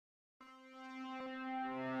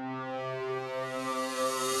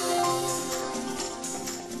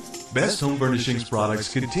Best Home Furnishings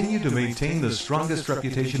products continue to maintain the strongest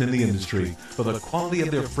reputation in the industry for the quality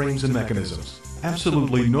of their frames and mechanisms.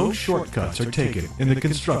 Absolutely no shortcuts are taken in the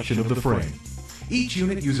construction of the frame. Each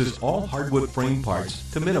unit uses all hardwood frame parts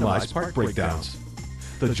to minimize part breakdowns.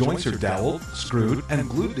 The joints are doweled, screwed, and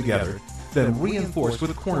glued together, then reinforced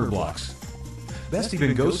with corner blocks. Best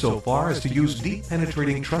even goes so far as to use deep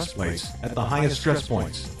penetrating truss plates at the highest stress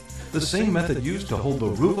points, the same method used to hold the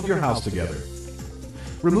roof of your house together.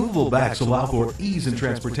 Removable backs allow for ease in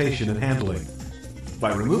transportation and handling.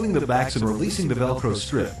 By removing the backs and releasing the Velcro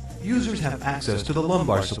strip, users have access to the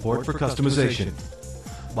lumbar support for customization.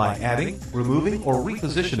 By adding, removing, or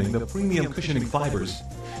repositioning the premium cushioning fibers,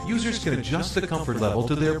 users can adjust the comfort level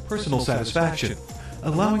to their personal satisfaction,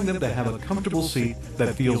 allowing them to have a comfortable seat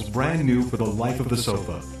that feels brand new for the life of the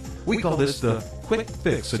sofa. We call this the Quick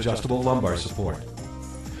Fix Adjustable Lumbar Support.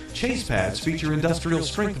 Chase pads feature industrial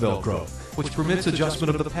strength Velcro, which permits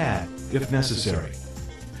adjustment of the pad if necessary.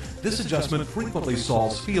 This adjustment frequently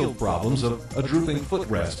solves field problems of a drooping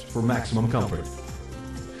footrest for maximum comfort.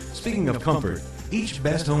 Speaking of comfort, each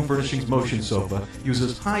Best Home Furnishings motion sofa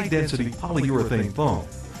uses high-density polyurethane foam,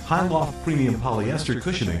 high-loft premium polyester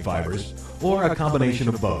cushioning fibers, or a combination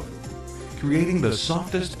of both, creating the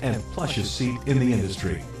softest and plushest seat in the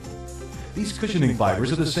industry. These cushioning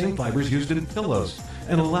fibers are the same fibers used in pillows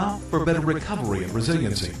and allow for better recovery and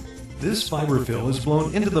resiliency. This fiber fill is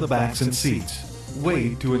blown into the backs and seats,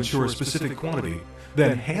 weighed to ensure a specific quantity,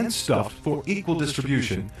 then hand-stuffed for equal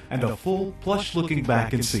distribution and a full, plush-looking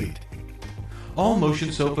back and seat. All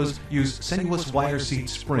motion sofas use sinuous wire seat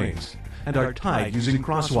springs and are tied using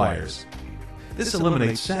cross wires. This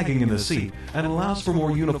eliminates sagging in the seat and allows for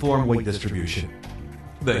more uniform weight distribution.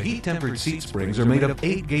 The heat-tempered seat springs are made of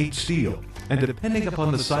 8-gauge steel and, depending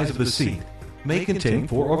upon the size of the seat, may contain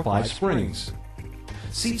 4 or 5 springs.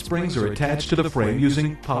 Seat springs are attached to the frame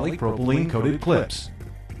using polypropylene-coated clips.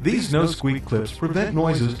 These no-squeak clips prevent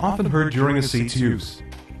noises often heard during a seat's use.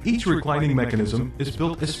 Each reclining mechanism is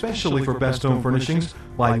built especially for Best Home Furnishings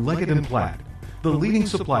by Leggett & Platt, the leading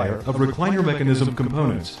supplier of recliner mechanism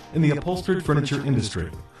components in the upholstered furniture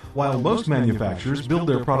industry. While most manufacturers build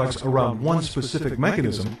their products around one specific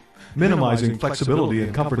mechanism, minimizing flexibility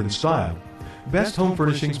and comfort and style, Best Home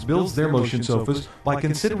Furnishings builds their motion sofas by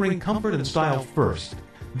considering comfort and style first.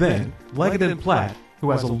 Then, Leggett & Platt,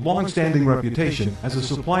 who has a long-standing reputation as a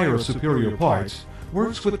supplier of superior parts,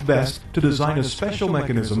 works with Best to design a special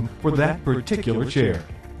mechanism for that particular chair.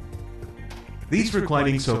 These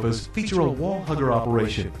reclining sofas feature a wall hugger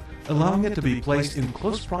operation, allowing it to be placed in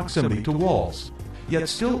close proximity to walls, yet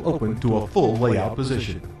still open to a full layout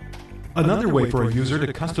position. Another way for a user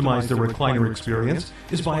to customize their recliner experience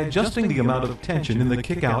is by adjusting the amount of tension in the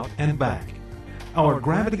kick-out and back. Our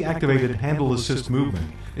gravity-activated handle assist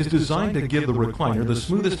movement is designed to give the recliner the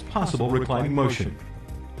smoothest possible reclining motion.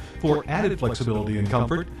 For added flexibility and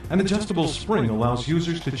comfort, an adjustable spring allows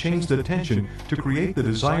users to change the tension to create the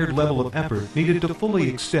desired level of effort needed to fully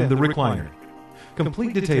extend the recliner.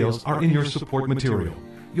 Complete details are in your support material.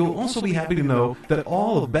 You'll also be happy to know that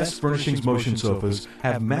all of Best Furnishings motion sofas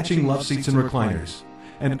have matching love seats and recliners,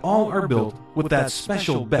 and all are built with that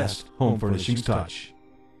special Best Home Furnishings touch.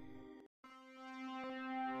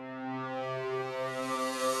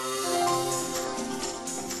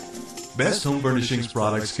 Best Home Furnishings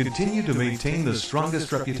products continue to maintain the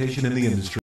strongest reputation in the industry.